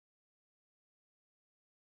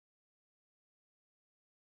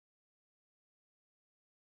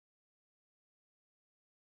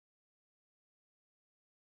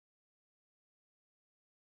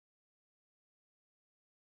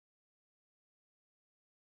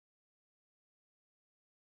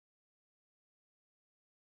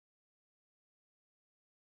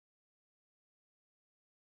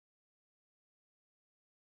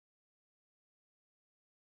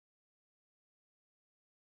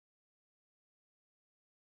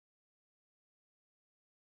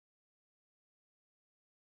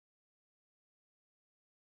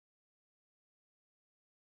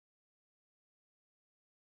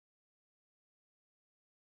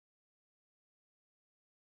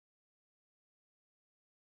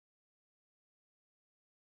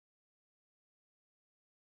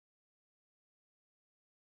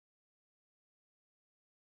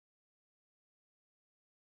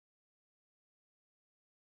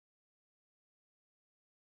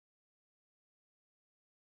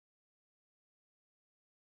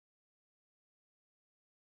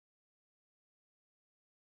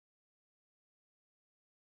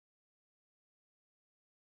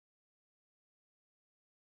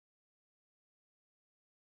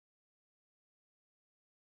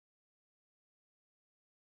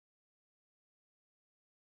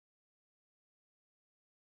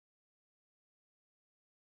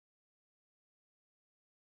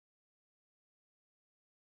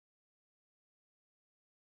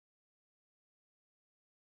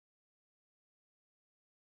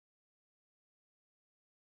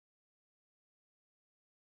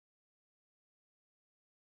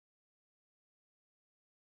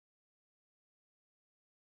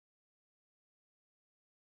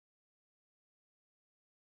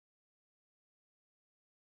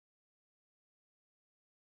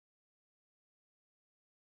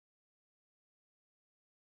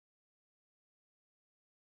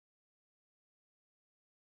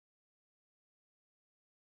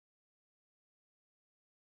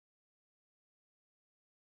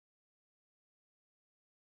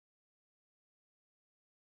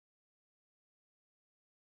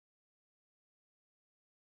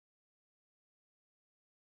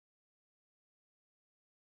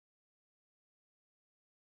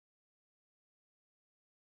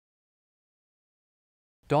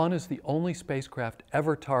Dawn is the only spacecraft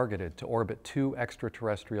ever targeted to orbit 2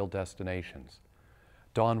 extraterrestrial destinations.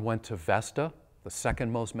 Dawn went to Vesta, the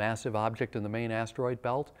second most massive object in the main asteroid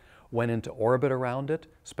belt, went into orbit around it,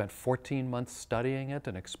 spent 14 months studying it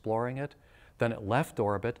and exploring it. Then it left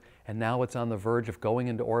orbit, and now it's on the verge of going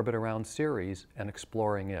into orbit around Ceres and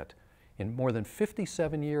exploring it. In more than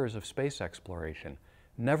 57 years of space exploration,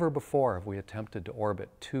 never before have we attempted to orbit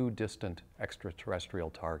 2 distant extraterrestrial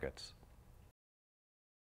targets.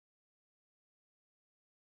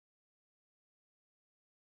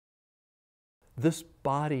 This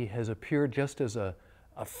body has appeared just as a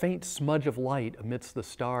faint smudge of light amidst the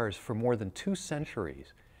stars for more than 2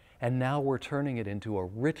 centuries, and now we're turning it into a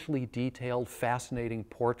richly detailed, fascinating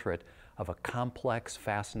portrait of a complex,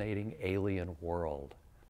 fascinating alien world.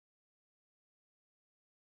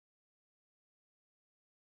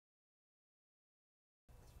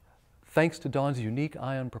 Thanks to Dawn's unique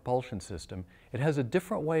ion propulsion system, it has a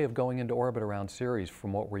different way of going into orbit around Ceres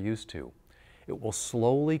from what we're used to. It will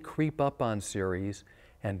slowly creep up on Ceres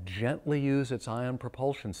and gently use its ion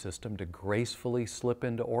propulsion system to gracefully slip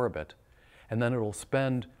into orbit, and then it'll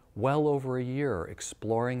spend well over a year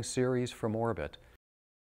exploring Ceres from orbit.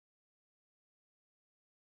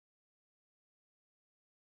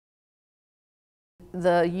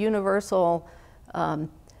 The universal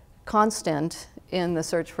constant in the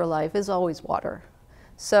search for life is always water.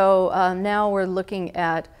 So now we're looking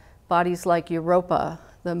at bodies like Europa,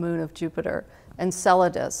 the moon of Jupiter,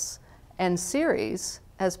 Enceladus, and Ceres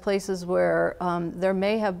as places where there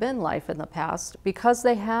may have been life in the past because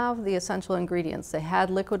they have the essential ingredients. They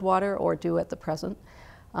had liquid water, or do at the present.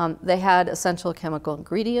 They had essential chemical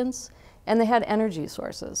ingredients, and they had energy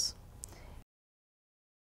sources.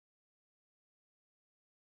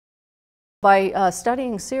 By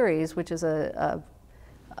studying Ceres, which is a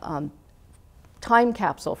time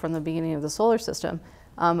capsule from the beginning of the solar system,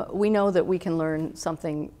 we know that we can learn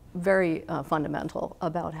something very fundamental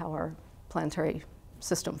about how our planetary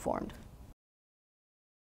system formed.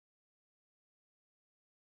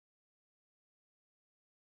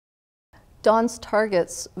 Dawn's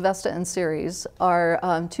targets, Vesta and Ceres,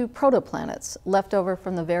 are 2 protoplanets left over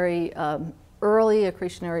from the very early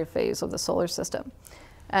accretionary phase of the solar system.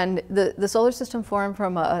 And the solar system formed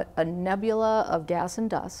from a nebula of gas and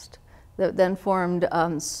dust that then formed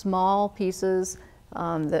small pieces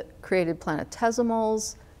that created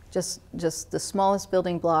planetesimals, just the smallest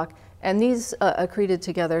building block. And these accreted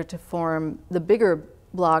together to form the bigger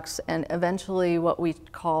blocks and eventually what we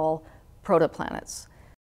call protoplanets.